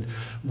 I said,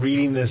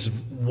 reading this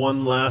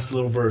one last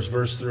little verse,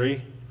 verse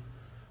 3.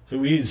 So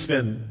we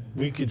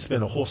could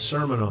spend a whole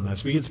sermon on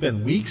this. We could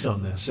spend weeks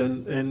on this.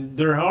 And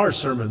there are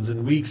sermons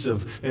and weeks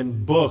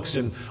and books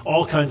and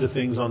all kinds of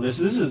things on this.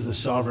 This is the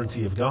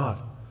sovereignty of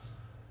God,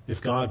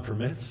 if God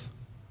permits.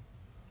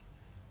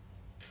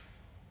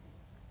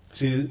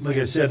 See, like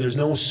I said, there's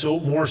no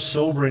more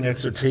sobering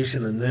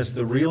exhortation than this.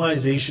 The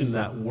realization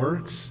that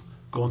works,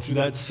 going through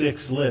that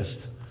 6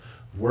 list,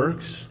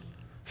 works,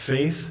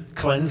 faith,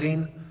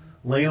 cleansing,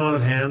 laying on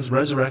of hands,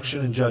 resurrection,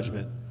 and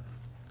judgment.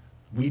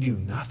 We do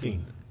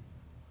nothing.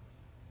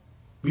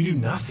 We do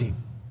nothing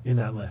in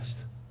that list.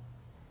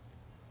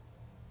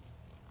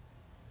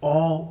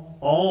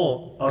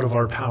 All out of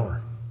our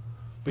power.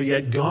 But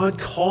yet God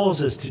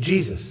calls us to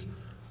Jesus,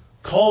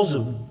 calls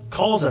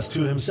us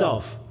to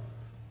himself.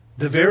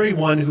 The very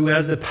one who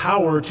has the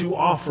power to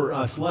offer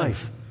us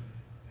life.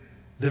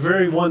 The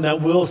very one that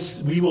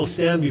we will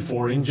stand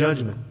before in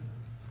judgment.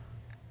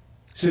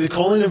 See, the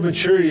calling of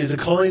maturity is a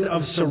calling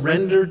of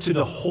surrender to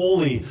the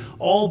holy,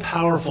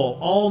 all-powerful,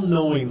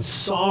 all-knowing,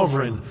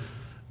 sovereign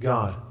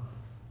God.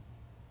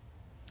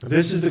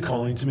 This is the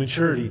calling to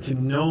maturity, to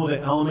know the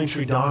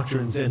elementary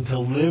doctrines and to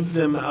live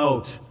them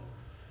out,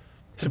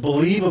 to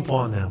believe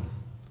upon them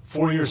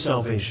for your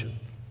salvation.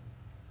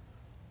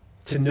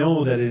 To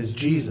know that it is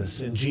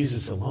Jesus and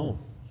Jesus alone.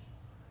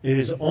 It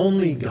is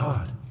only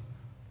God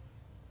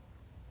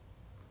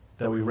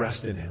that we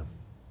rest in him.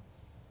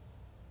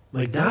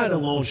 Like that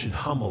alone should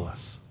humble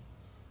us.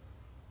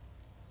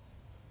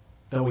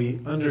 That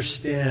we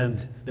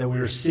understand that we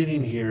are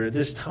sitting here at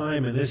this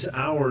time and this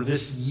hour,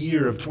 this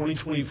year of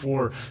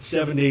 2024,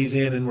 7 days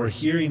in, and we're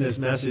hearing this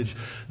message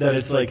that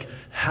it's like,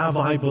 have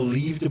I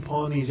believed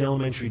upon these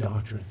elementary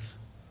doctrines?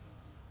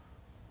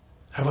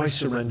 Have I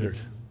surrendered?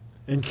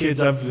 And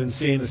kids, I've been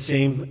saying the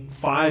same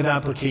 5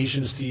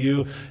 applications to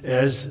you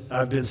as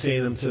I've been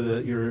saying them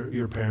to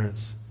your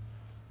parents.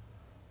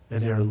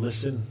 And they are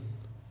listen,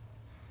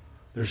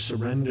 they're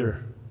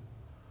surrender,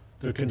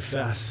 they're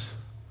confess,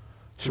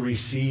 to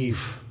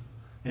receive,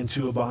 and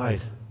to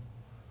abide.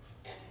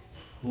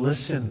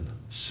 Listen,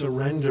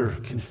 surrender,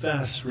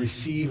 confess,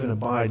 receive, and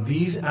abide.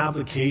 These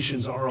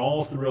applications are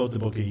all throughout the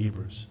book of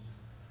Hebrews.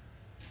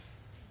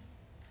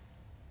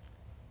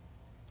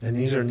 And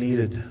these are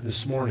needed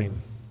this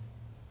morning.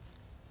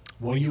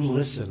 Will you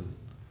listen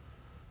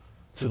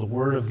to the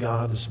Word of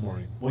God this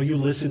morning? Will you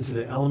listen to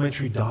the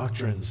elementary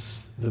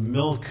doctrines, the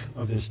milk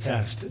of this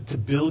text, to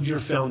build your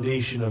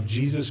foundation of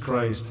Jesus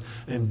Christ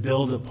and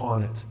build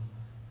upon it?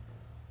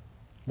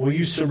 Will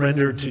you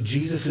surrender to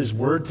Jesus'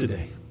 Word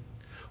today?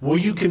 Will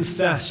you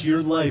confess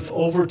your life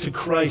over to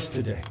Christ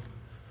today?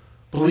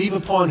 Believe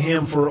upon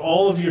him for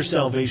all of your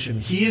salvation.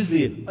 He is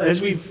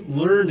as we've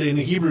learned in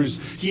Hebrews,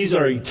 he's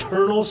our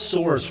eternal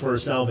source for our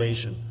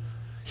salvation.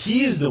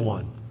 He is the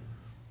one.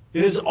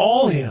 It is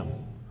all him.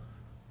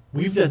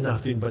 We've done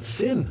nothing but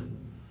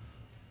sin.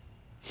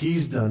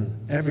 He's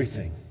done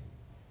everything.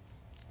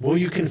 Will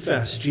you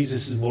confess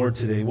Jesus is Lord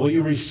today? Will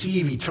you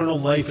receive eternal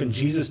life in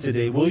Jesus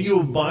today? Will you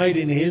abide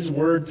in his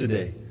word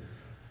today?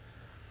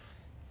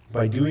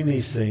 By doing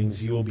these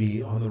things, you will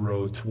be on the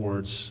road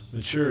towards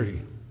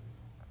maturity.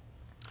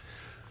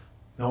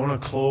 Now, I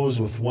want to close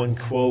with one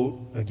quote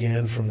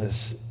again from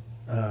this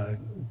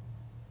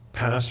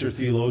pastor,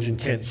 theologian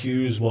Kent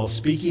Hughes, while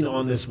speaking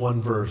on this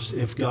one verse,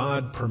 if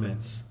God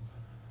permits.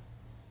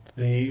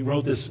 And he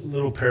wrote this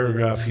little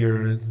paragraph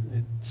here, and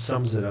it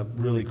sums it up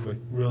really quick,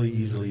 really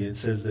easily. It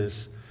says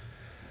this: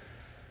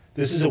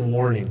 this is a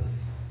warning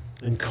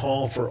and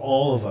call for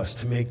all of us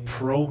to make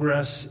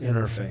progress in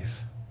our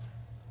faith.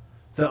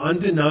 The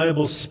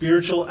undeniable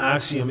spiritual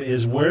axiom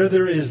is where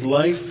there is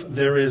life,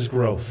 there is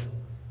growth.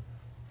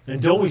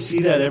 And don't we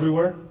see that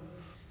everywhere?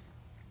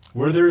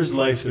 Where there is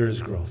life, there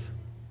is growth.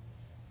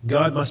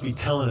 God must be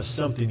telling us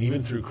something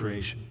even through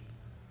creation.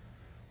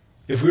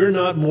 if we're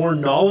not more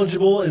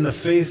knowledgeable in the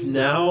faith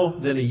now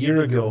than a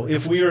year ago,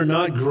 if we are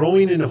not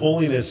growing in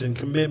holiness and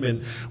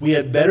commitment, we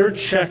had better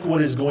check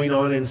what is going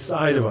on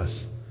inside of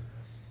us.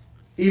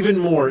 Even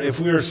more, if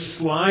we are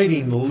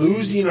sliding,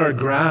 losing our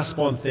grasp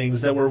on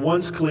things that were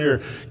once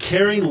clear,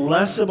 caring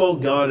less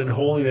about God and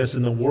holiness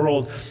in the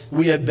world,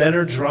 we had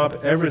better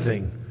drop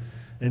everything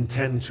and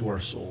tend to our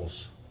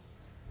souls.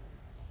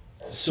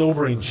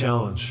 Sobering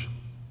challenge.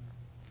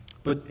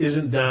 But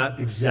isn't that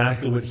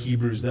exactly what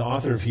the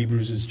author of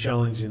Hebrews, is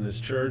challenging this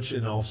church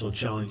and also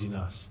challenging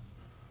us?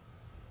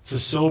 It's a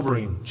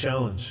sobering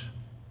challenge.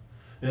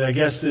 And I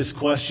guess this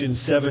question,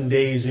 7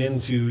 days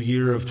into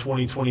year of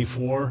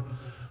 2024,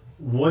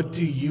 what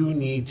do you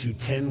need to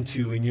tend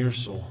to in your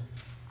soul?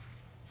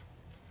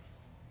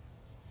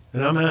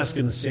 And I'm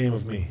asking the same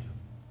of me.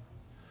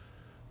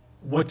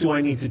 What do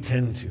I need to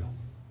tend to?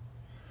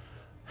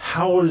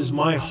 How is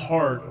my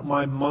heart,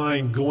 my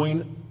mind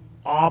going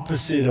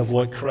opposite of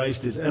what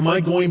Christ is? Am I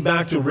going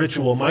back to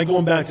ritual? Am I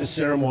going back to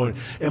ceremony?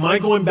 Am I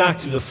going back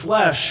to the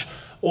flesh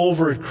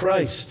over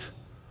Christ?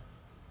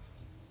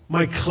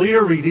 My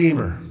clear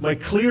Redeemer, my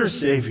clear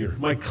Savior,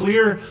 my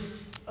clear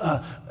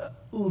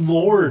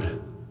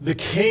Lord, the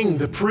King,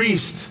 the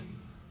priest,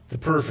 the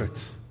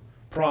perfect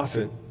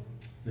prophet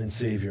and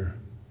Savior.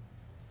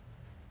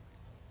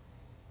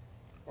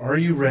 Are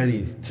you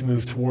ready to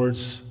move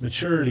towards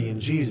maturity in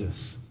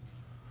Jesus?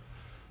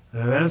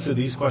 And I've answered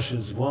these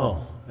questions as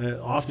well,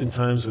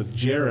 oftentimes with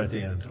Jer at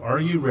the end. Are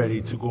you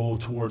ready to go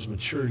towards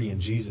maturity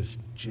in Jesus,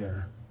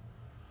 Jer?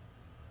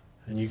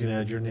 And you can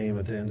add your name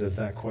at the end of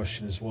that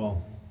question as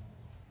well.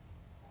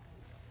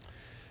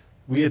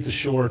 We at the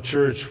Shore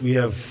Church, we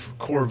have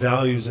core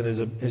values, and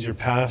as your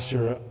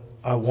pastor,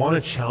 I want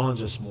to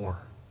challenge us more.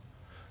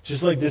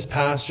 Just like this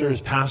pastor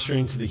is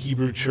pastoring to the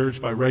Hebrew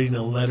church by writing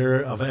a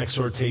letter of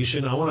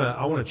exhortation, I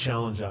want to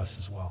challenge us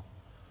as well.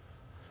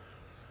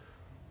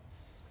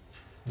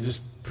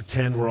 Just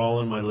pretend we're all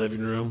in my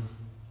living room,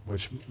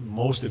 which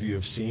most of you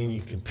have seen.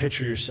 You can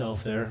picture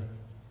yourself there,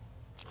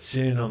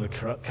 sitting on the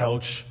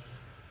couch,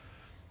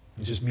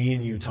 and just me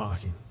and you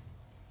talking.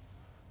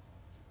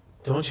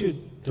 Don't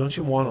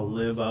you want to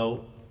live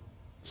out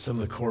some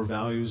of the core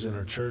values in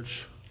our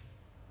church?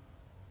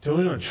 Don't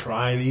we want to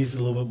try these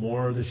a little bit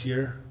more this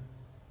year?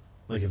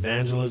 Like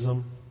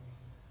evangelism,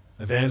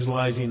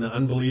 evangelizing the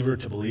unbeliever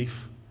to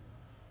belief.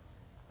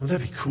 Wouldn't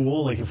that be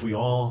cool, like if we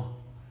all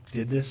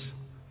did this?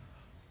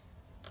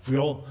 If we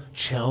all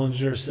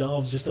challenged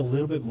ourselves just a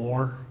little bit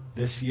more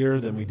this year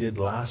than we did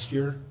last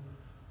year?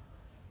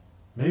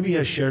 Maybe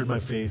I shared my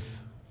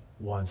faith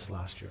once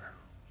last year.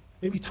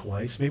 Maybe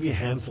twice, maybe a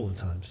handful of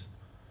times.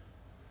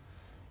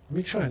 Let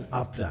me try and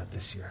up that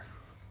this year.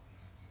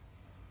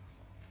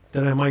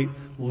 That I might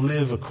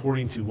live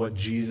according to what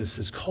Jesus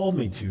has called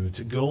me to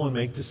go and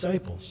make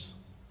disciples.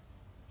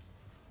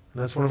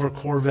 And that's one of our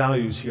core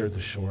values here at the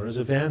Shore, is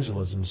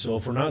evangelism. So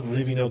if we're not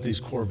living out these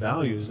core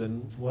values,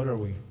 then what are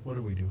we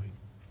doing?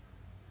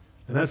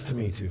 And that's to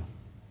me too.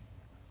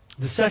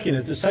 The second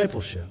is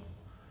discipleship.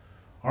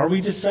 Are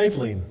we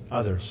discipling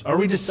others? Are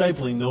we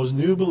discipling those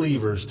new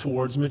believers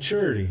towards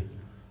maturity?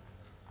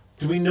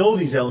 Do we know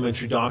these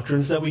elementary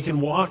doctrines that we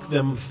can walk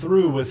them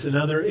through with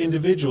another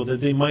individual, that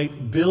they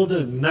might build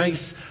a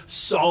nice,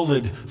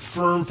 solid,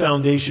 firm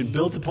foundation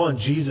built upon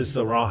Jesus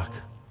the rock?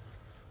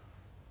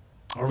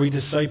 Are we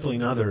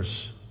discipling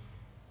others?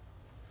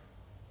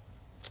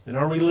 And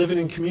are we living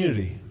in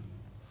community?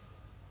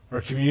 Our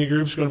community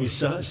group's going to be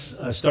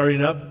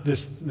starting up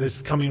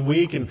this coming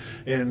week, and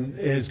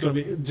it's going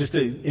to be just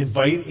to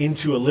invite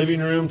into a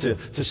living room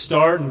to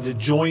start and to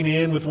join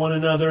in with one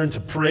another and to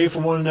pray for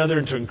one another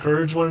and to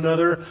encourage one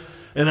another.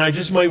 And I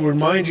just might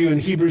remind you, in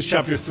Hebrews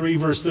chapter 3,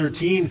 verse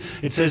 13,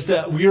 it says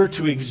that we are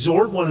to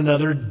exhort one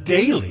another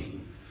daily.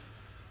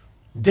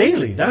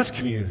 Daily, that's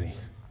community.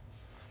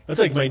 That's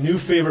like my new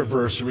favorite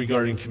verse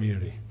regarding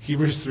community.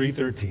 Hebrews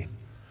 3:13.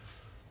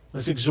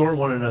 Let's exhort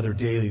one another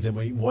daily that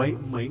we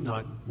might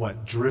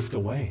not, drift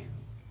away.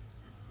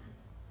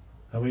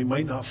 That we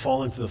might not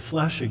fall into the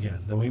flesh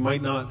again. That we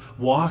might not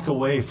walk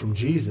away from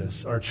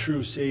Jesus, our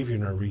true Savior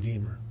and our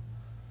Redeemer.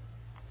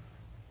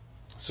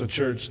 So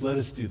church, let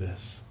us do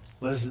this.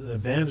 Let us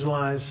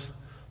evangelize.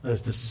 Let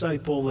us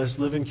disciple. Let us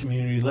live in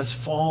community. Let's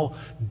fall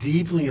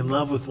deeply in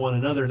love with one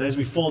another. And as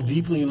we fall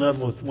deeply in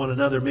love with one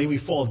another, may we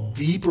fall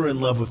deeper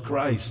in love with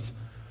Christ.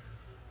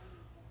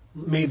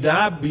 May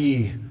that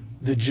be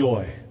the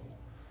joy.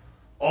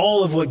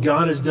 All of what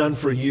God has done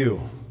for you,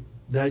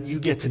 that you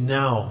get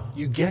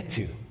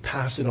to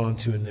pass it on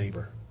to a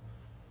neighbor.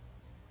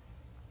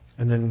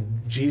 And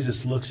then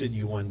Jesus looks at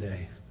you one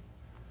day,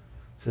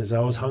 says, I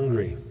was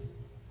hungry,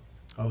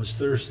 I was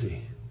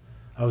thirsty,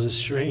 I was a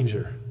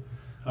stranger,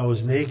 I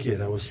was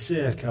naked, I was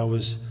sick, I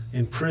was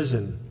in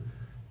prison,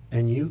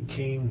 and you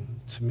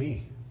came to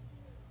me.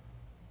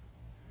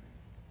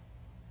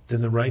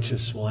 Then the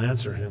righteous will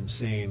answer him,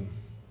 saying,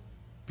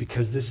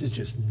 because this is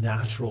just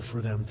natural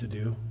for them to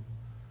do.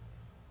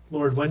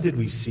 Lord, when did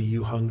we see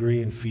you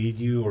hungry and feed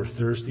you, or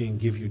thirsty and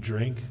give you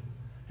drink?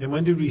 And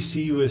when did we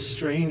see you a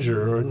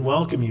stranger and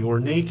welcome you,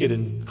 or naked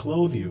and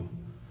clothe you?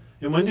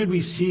 And when did we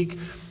see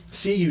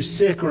you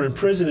sick or in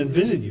prison and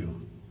visit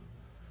you?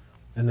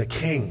 And the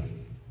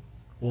king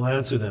will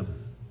answer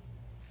them,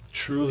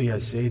 truly I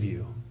say to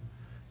you,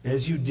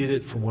 as you did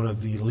it for one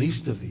of the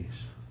least of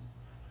these,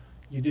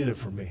 you did it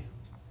for me.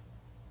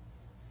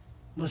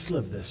 Let's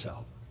live this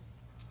out.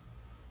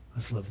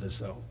 Let's live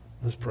this out.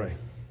 Let's pray.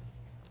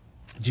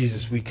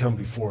 Jesus, we come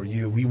before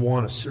you. We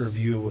want to serve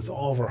you with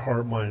all of our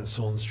heart, mind, and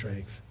soul and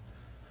strength.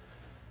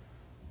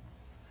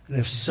 And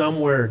if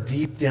somewhere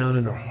deep down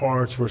in our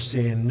hearts we're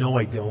saying, no,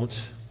 I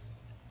don't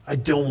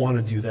want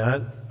to do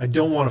that. I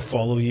don't want to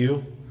follow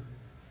you.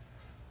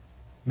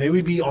 May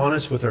we be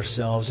honest with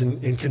ourselves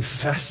and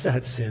confess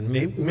that sin.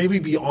 May we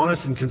be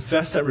honest and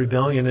confess that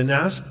rebellion and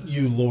ask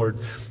you, Lord,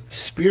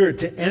 Spirit,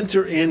 to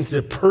enter in,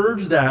 to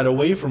purge that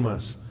away from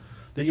us.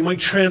 That you might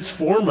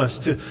transform us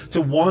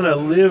to want to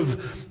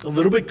live a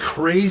little bit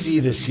crazy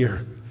this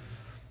year.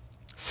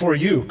 For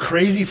you,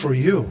 crazy for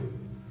you.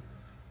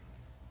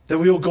 That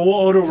we will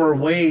go out of our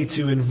way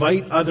to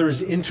invite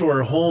others into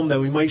our home, that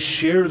we might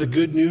share the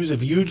good news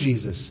of you,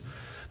 Jesus.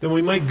 That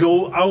we might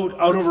go out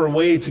of our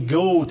way to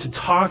go to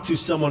talk to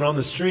someone on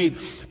the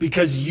street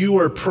because you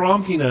are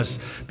prompting us,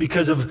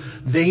 because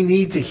they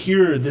need to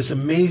hear this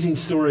amazing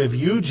story of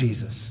you,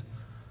 Jesus.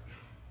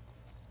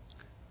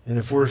 And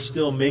if we're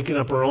still making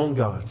up our own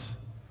gods,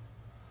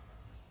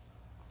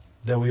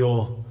 that we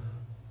will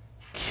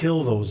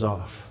kill those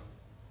off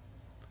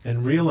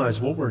and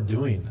realize what we're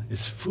doing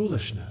is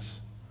foolishness.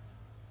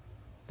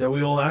 That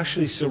we will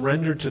actually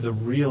surrender to the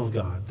real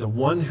God, the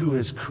one who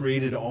has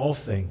created all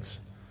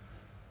things.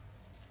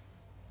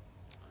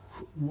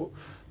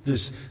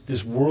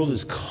 This world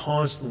is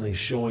constantly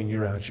showing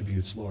your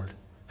attributes, Lord.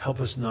 Help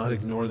us not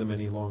ignore them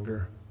any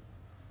longer.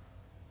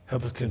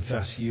 Help us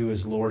confess you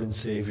as Lord and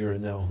Savior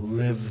and now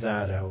live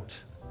that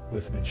out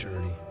with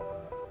maturity.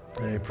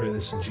 And I pray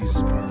this in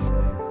Jesus' powerful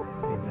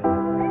name.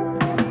 Amen.